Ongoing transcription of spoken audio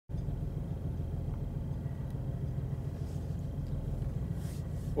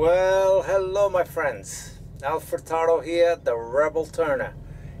Well, hello my friends. Alfred here, the Rebel Turner,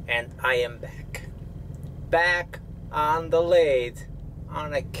 and I am back. Back on the lathe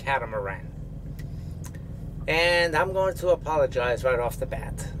on a catamaran. And I'm going to apologize right off the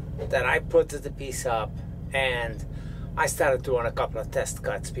bat that I put the piece up and I started doing a couple of test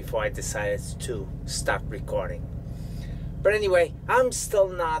cuts before I decided to start recording. But anyway, I'm still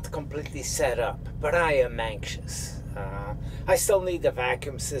not completely set up, but I am anxious. I still need the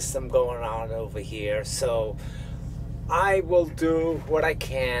vacuum system going on over here, so I will do what I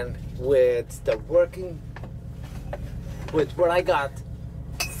can with what I got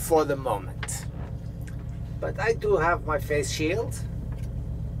for the moment. But I do have my face shield.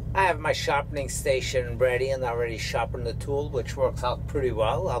 I have my sharpening station ready and already sharpened the tool, which works out pretty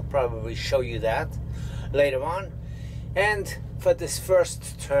well. I'll probably show you that later on. And for this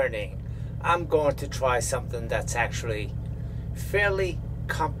first turning, I'm going to try something that's actually fairly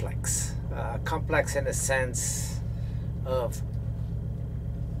complex. Complex in the sense of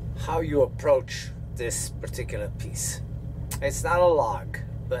how you approach this particular piece. It's not a log,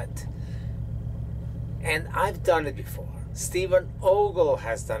 and I've done it before. Stephen Ogle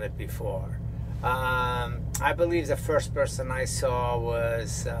has done it before. I believe the first person I saw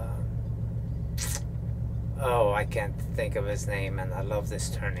was oh, I can't think of his name, and I love this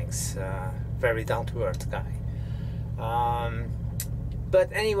turnings. Very down-to-earth guy. But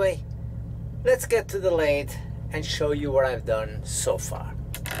anyway, let's get to the lathe and show you what I've done so far.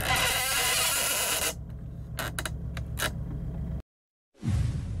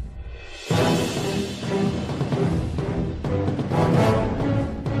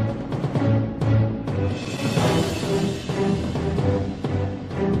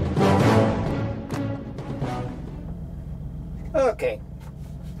 Okay,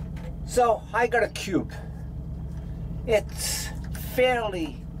 so I got a cube. It's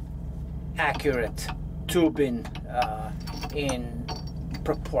fairly accurate tubing in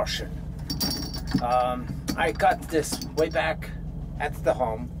proportion. I got this way back at the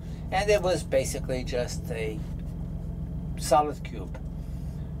home, and it was basically just a solid cube.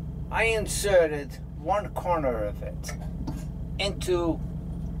 I inserted one corner of it into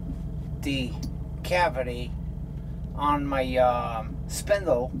the cavity on my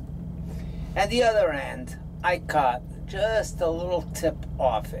spindle, and the other end I cut just a little tip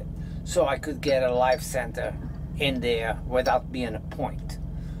off it so I could get a live center in there without being a point.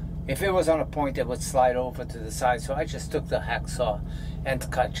 If it was on a point, it would slide over to the side, so I just took the hacksaw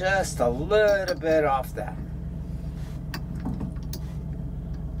and cut just a little bit off that.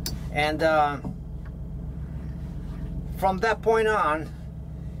 And from that point on,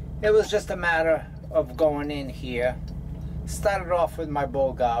 it was just a matter of going in here. Started off with my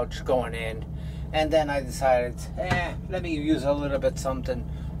bowl gouge going in, and then I decided, let me use a little bit something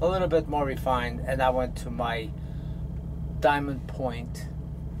a little bit more refined, and I went to my diamond point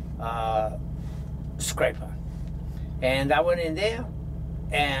scraper, and I went in there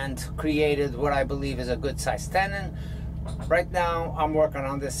and created what I believe is a good size tenon. Right now I'm working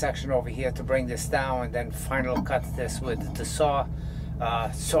on this section over here to bring this down and then final cut this with the saw,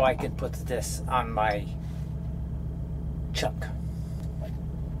 so I can put this on my chuck.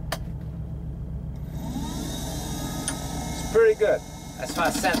 It's pretty good as far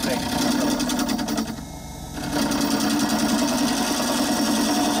as centering goes.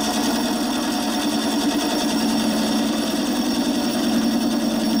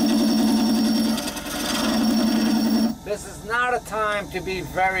 This is not a time to be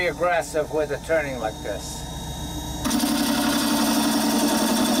very aggressive with a turning like this.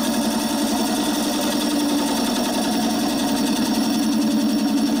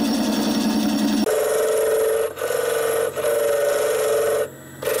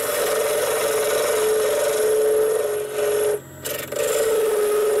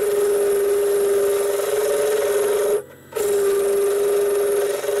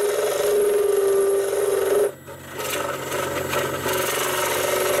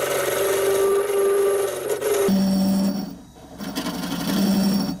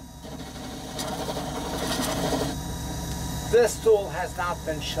 This tool has not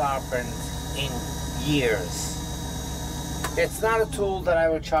been sharpened in years. It's not a tool that I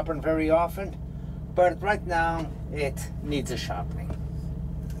would sharpen very often, but right now it needs a sharpening.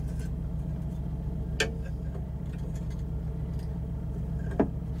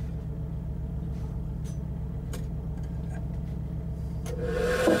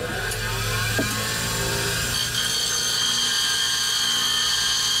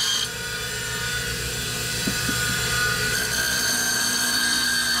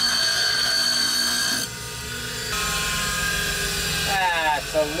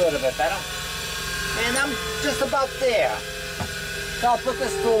 this a little bit better. And I'm just about there. So I'll put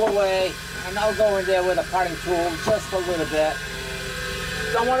this tool away and I'll go in there with a parting tool just a little bit.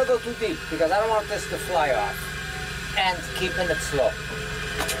 Don't want to go too deep because I don't want this to fly off. And keeping it slow.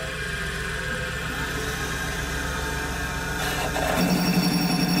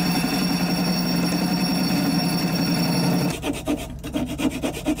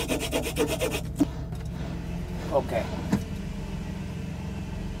 Okay.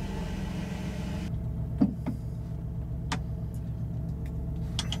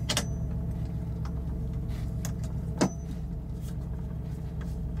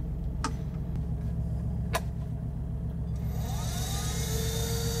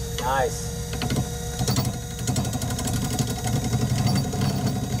 Nice.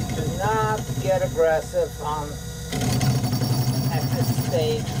 Do not get aggressive at this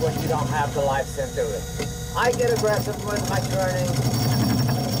stage when you don't have the live center in. I get aggressive with my turning,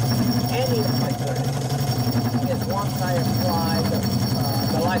 any of my turnings, is once I apply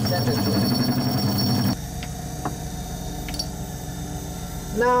the live center to it.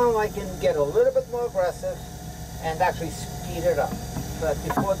 Now I can get a little bit more aggressive and actually speed it up. But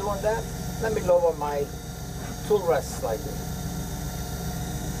before doing that, let me lower my tool rest slightly.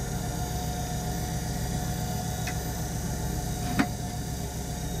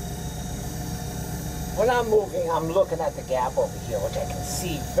 When I'm moving, I'm looking at the gap over here, which I can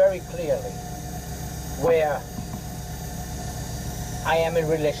see very clearly where I am in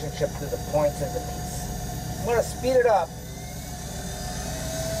relationship to the points in the piece. I'm going to speed it up.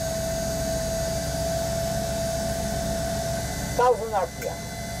 1,000 RPM.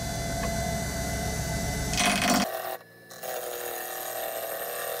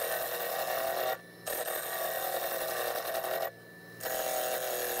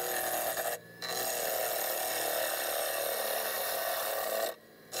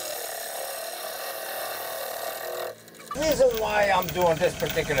 The reason why I'm doing this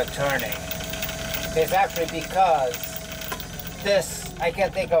particular turning is actually because this, I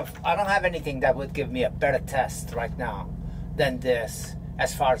can't think of, I don't have anything that would give me a better test right now than this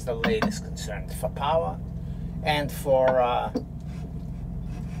as far as the lathe is concerned, for power and for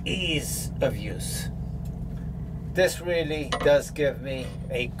ease of use. This really does give me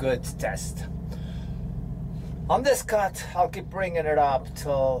a good test. On this cut, I'll keep bringing it up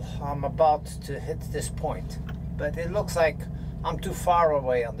till I'm about to hit this point. But it looks like I'm too far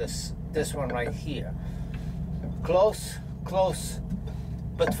away on this one right here. Close, close,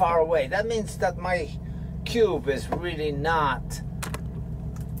 but far away. That means that my cube is really not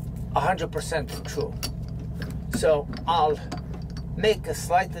 100% true. So I'll make a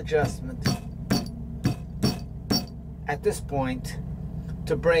slight adjustment at this point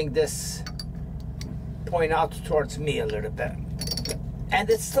to bring this point out towards me a little bit. And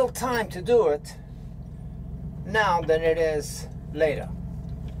it's still time to do it now than it is later.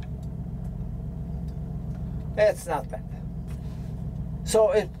 It's not bad.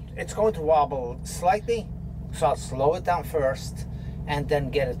 So it's going to wobble slightly, so I'll slow it down first and then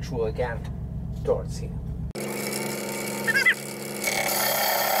get it through again towards here.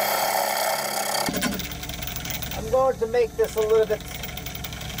 I'm going to make this a little bit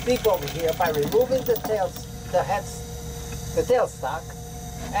deep over here by removing the tailstock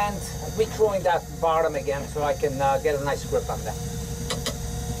and rethrowing that bottom again so I can get a nice grip on that.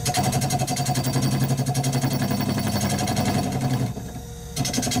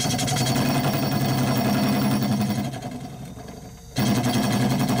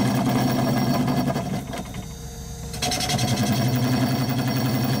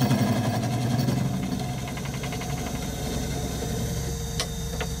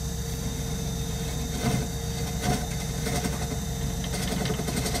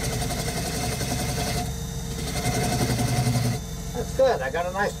 Good. I got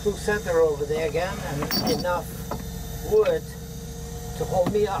a nice true center over there again and enough wood to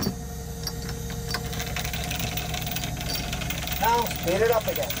hold me up. Now speed it up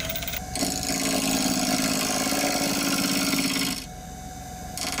again.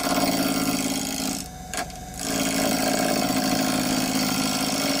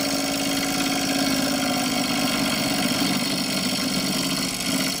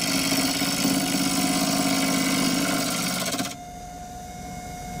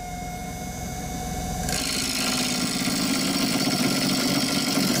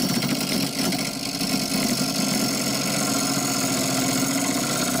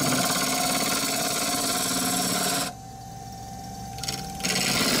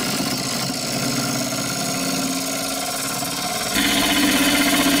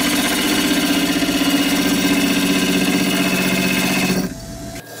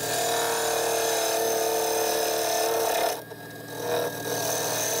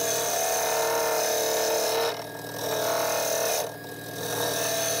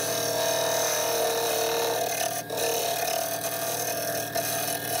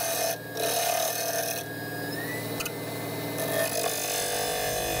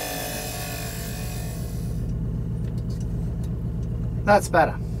 That's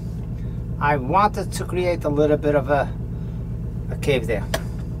better. I wanted to create a little bit of a cave there.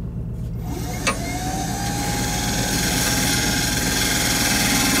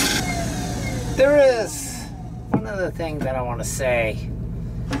 There is one other thing that I want to say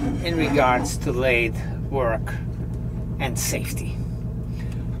in regards to lathe work and safety.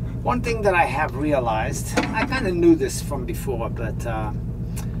 One thing that I have realized, I kind of knew this from before, but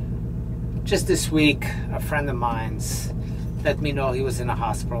just this week a friend of mine's let me know he was in a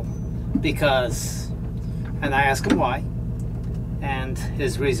hospital because, and I asked him why, and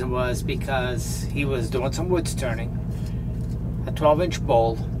his reason was because he was doing some wood turning, a 12-inch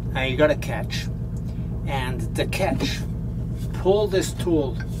bowl, and you got a catch, and the catch pulled this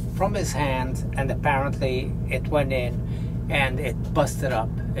tool from his hand, and apparently it went in and it busted up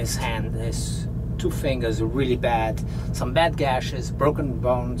his hand. His 2 fingers are really bad, some bad gashes, broken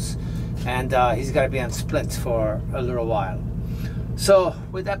bones, and he's got to be on splints for a little while. So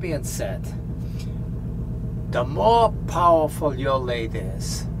with that being said, the more powerful your lathe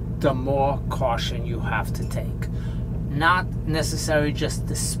is, the more caution you have to take. Not necessarily just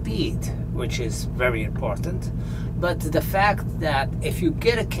the speed, which is very important, but the fact that if you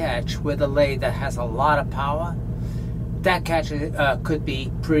get a catch with a lathe that has a lot of power, that catch could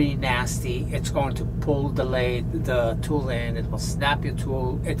be pretty nasty. It's going to pull the tool in, it will snap your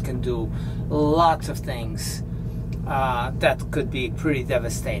tool, it can do lots of things that could be pretty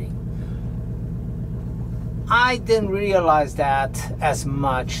devastating. I didn't realize that as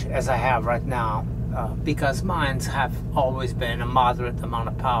much as I have right now because mines have always been a moderate amount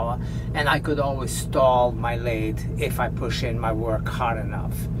of power, and I could always stall my lathe if I push in my work hard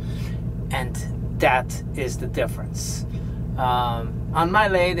enough, and that is the difference. On my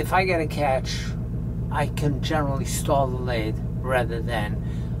lathe, if I get a catch, I can generally stall the lathe rather than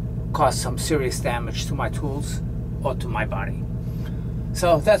cause some serious damage to my tools or to my body.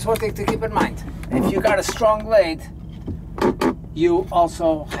 So that's one thing to keep in mind. If you got a strong lathe, you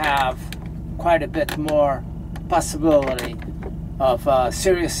also have quite a bit more possibility of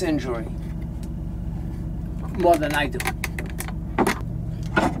serious injury, more than I do.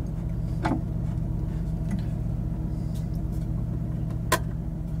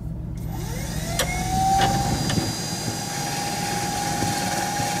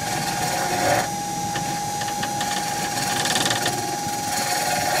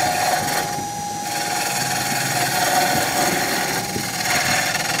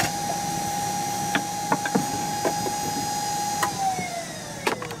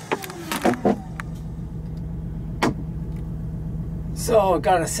 So I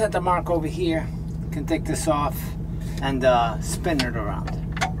got a center mark over here. Can take this off and spin it around.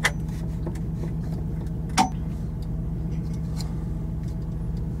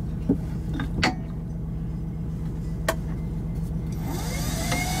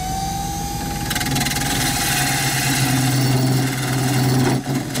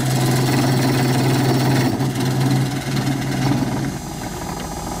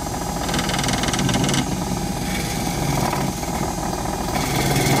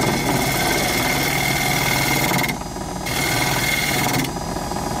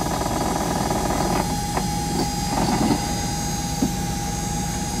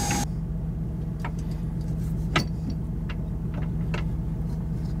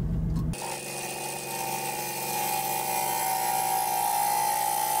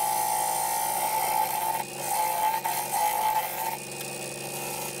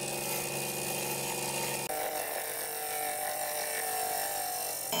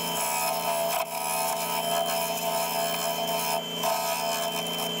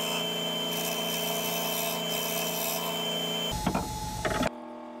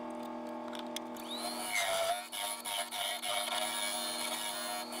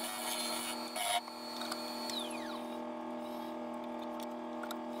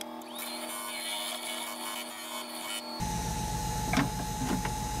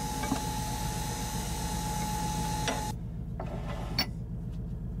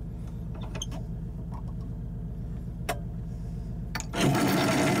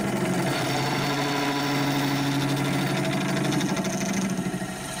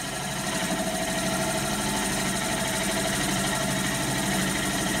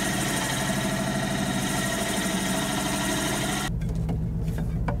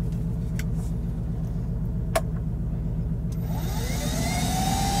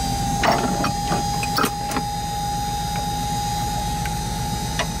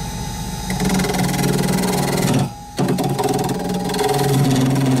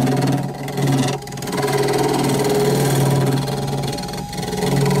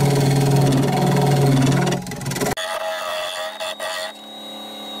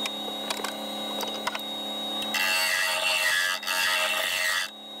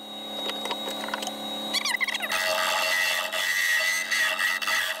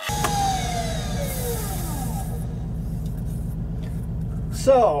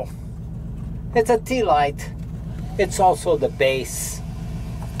 So it's a tea light. It's also the base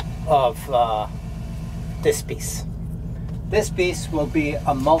of this piece. This piece will be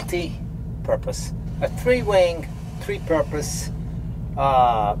a multi-purpose, a three-wing, three-purpose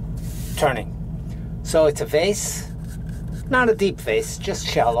turning. So it's a vase, not a deep vase, just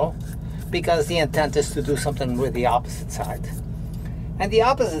shallow, because the intent is to do something with the opposite side. And the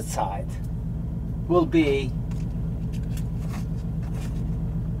opposite side will be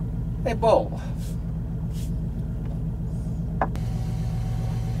a bowl.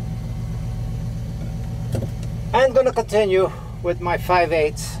 I'm going to continue with my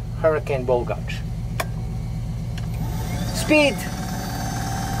 5/8 Hurricane Bowl Gouge. Speed,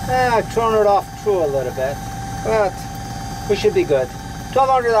 I've thrown it off through a little bit, but we should be good.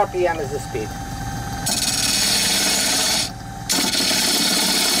 1200 RPM is the speed.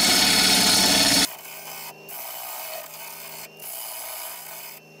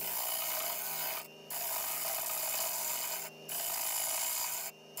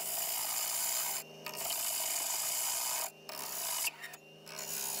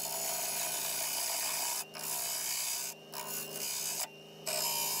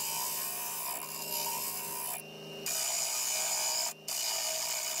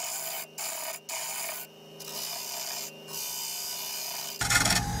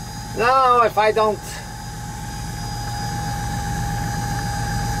 Now, if I don't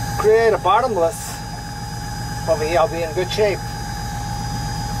create a bottomless over here, I'll be in good shape.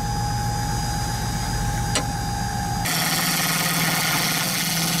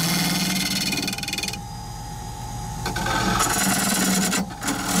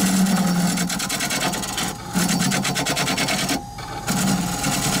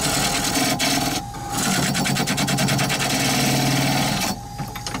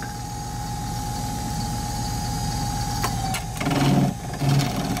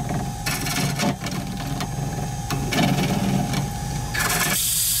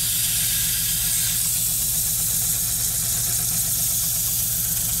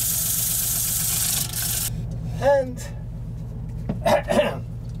 And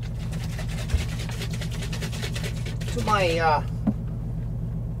to my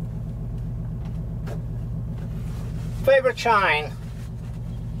favorite shine,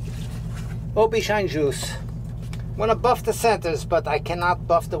 OB Shine Juice. I'm going to buff the centers, but I cannot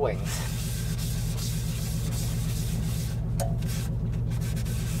buff the wings.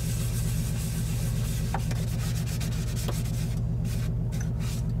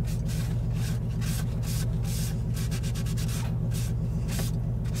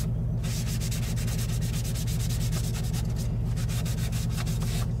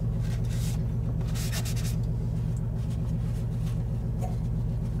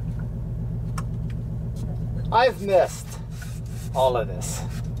 I've missed all of this.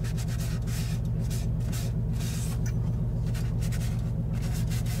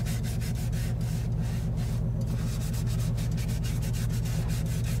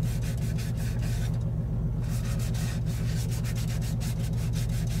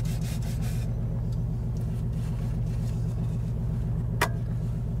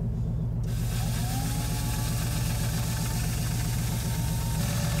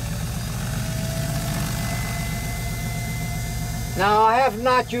 Now, I have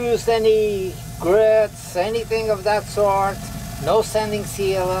not used any grits, anything of that sort, no sanding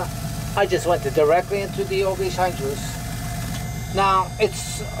sealer. I just went directly into the OB Shine Juice. Now,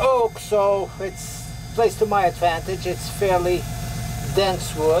 it's oak, so it's placed to my advantage. It's fairly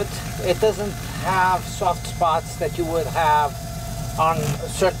dense wood. It doesn't have soft spots that you would have on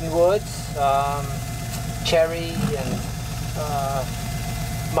certain woods. Cherry and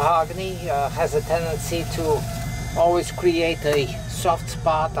mahogany has a tendency to always create a soft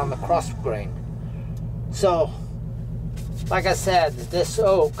spot on the cross grain. So, like I said, this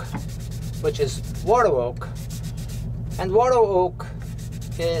oak, which is water oak, and water oak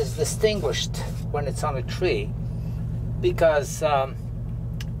is distinguished when it's on a tree because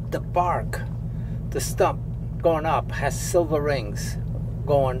the bark, the stump going up, has silver rings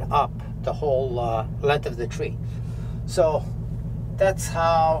going up the whole length of the tree. So that's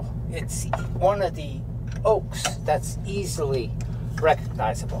how it's one of the oaks that's easily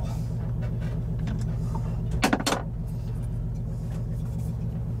recognizable.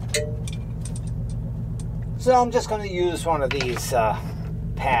 So I'm just going to use one of these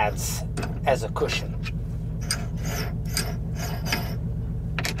pads as a cushion.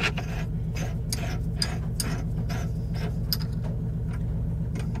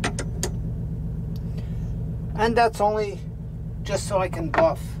 And that's only just so I can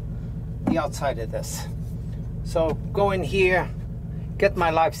buff the outside of this. So go in here, get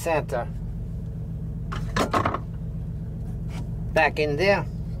my live center back in there.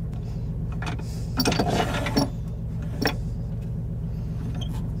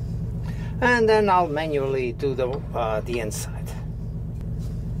 And then I'll manually do the inside.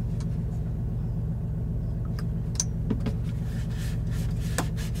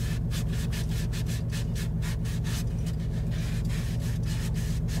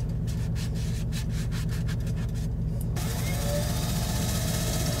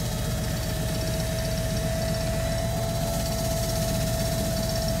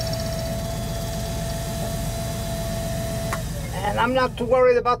 And I'm not too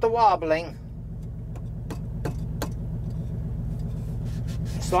worried about the wobbling.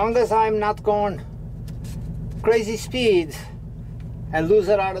 As long as I'm not going crazy speed and lose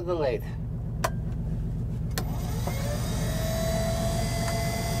it out of the lathe.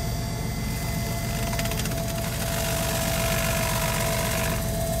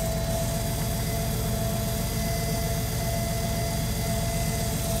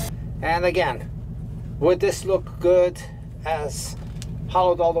 And again, would this look good as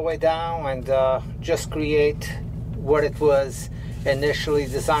hollowed all the way down and just create what it was initially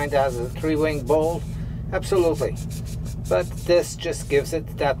designed as, a three-wing bowl? Absolutely. But this just gives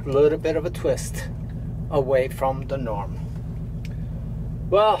it that little bit of a twist away from the norm.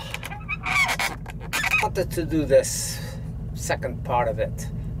 Well, I wanted to do this second part of it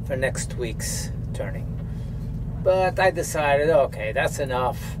for next week's turning, but I decided, okay, that's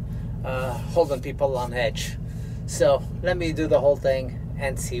enough holding people on edge. So let me do the whole thing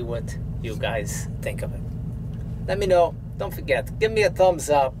and see what you guys think of it. Let me know. Don't forget, give me a thumbs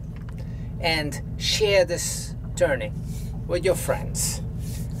up and share this turning with your friends.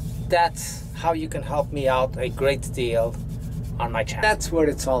 That's how you can help me out a great deal on my channel. That's what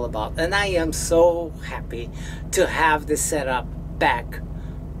it's all about. And I am so happy to have this setup back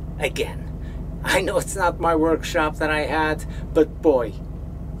again. I know it's not my workshop that I had, but boy,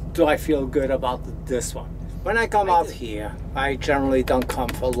 do I feel good about this one. When I come out here, I generally don't come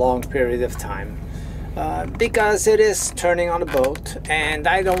for a long period of time because it is turning on a boat, and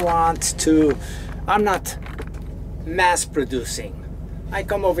I don't want to, I'm not mass producing. I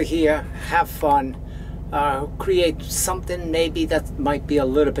come over here, have fun, create something maybe that might be a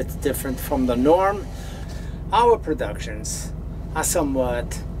little bit different from the norm. Our productions are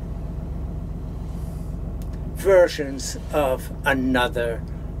somewhat versions of another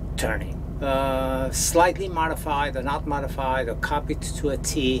turning. Slightly modified or not modified or copied to a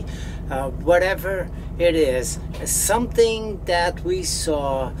T, whatever it is, something that we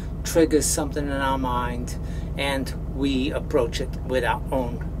saw triggers something in our mind and we approach it with our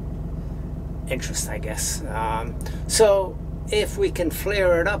own interest, I guess. So if we can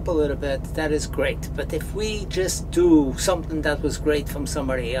flare it up a little bit, that is great. But if we just do something that was great from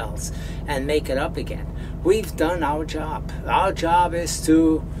somebody else and make it up again, we've done our job. Our job is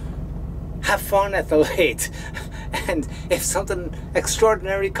to have fun at the lathe, and if something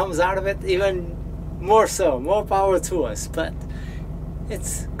extraordinary comes out of it, even more so, more power to us. But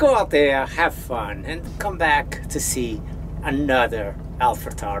it's go out there, have fun, and come back to see another Al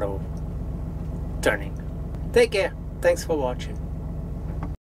Furtado turning. Take care. Thanks for watching.